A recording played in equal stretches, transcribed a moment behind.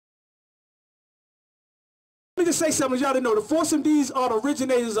me just say something y'all didn't know. The Force MDs are the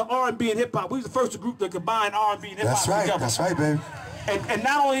originators of R&B and hip hop. We was the first group that combined R&B and hip hop together. That's right, baby. And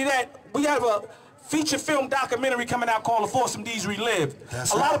not only that, we have a feature film documentary coming out called The Force MDs Relived.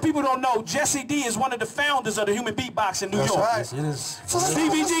 A lot of people don't know Jesse D is one of the founders of the Human Beatbox in New York. That's right. It is.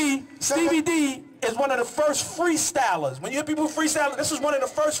 Stevie D is one of the first freestylers. When you hear people freestyle, this is one of the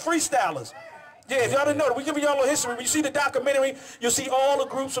first freestylers. Yeah, if y'all didn't know, we giving y'all a little history. When you see the documentary, you'll see all the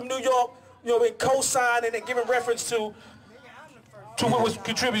groups from New York, you know, being co-signing and giving reference to what was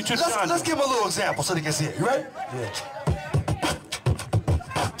contributed to the genre. Let's give them a little example so they can see it. You ready? Yeah.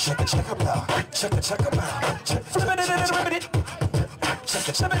 Check it out. Check it out. Check it.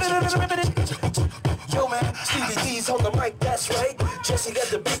 Yo, man, Stevie D's on the mic, that's right. Jesse got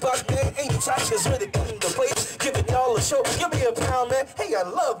the beatbox, man. Anytime he's ready to come to place, giving y'all a show. Give me a pound, man. Hey, I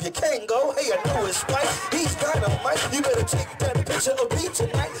love you, Kango. Hey, I know it's right. He's dynamite. You better take that picture of me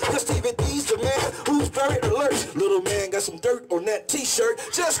tonight. Cause Stevie D's the man who's very alert. Little man got some dirt on that t-shirt.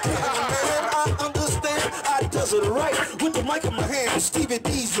 Just kidding, man. I understand. I does it right. With the mic in my hand, Stevie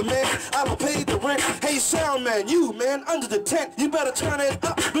D's the man. I don't pay the rent. Hey, sound man, you, man, under the tent. You better turn it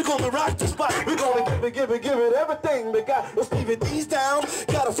up. We're gonna rock the spot. We're gonna give it everything we got. Well, Stevie D's down,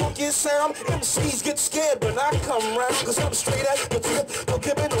 got a funky sound. MCs get scared when I come round, cause I'm straight at the tip. Don't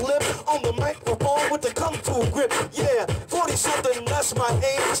give it a lip on the microphone with the kung fu grip. Yeah, 40-something, that's my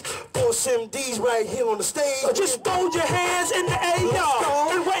age. Force MDs right here on the stage. Just throw your hands in the air, y'all,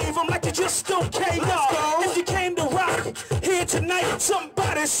 and wave them like you just don't care, y'all. If you came to rock here tonight,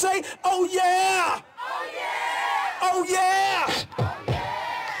 somebody say, oh yeah! Oh yeah! Oh yeah!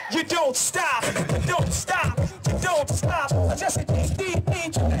 You don't stop, you don't stop, you don't stop. Just a beat, the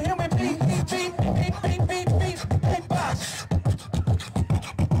human beat, box.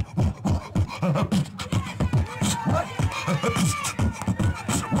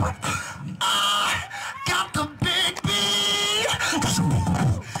 I got the big beat.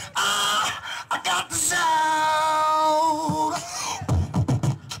 I got the sound.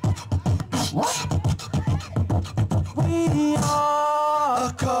 We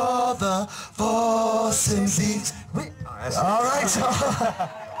are called the Force MDs. All right.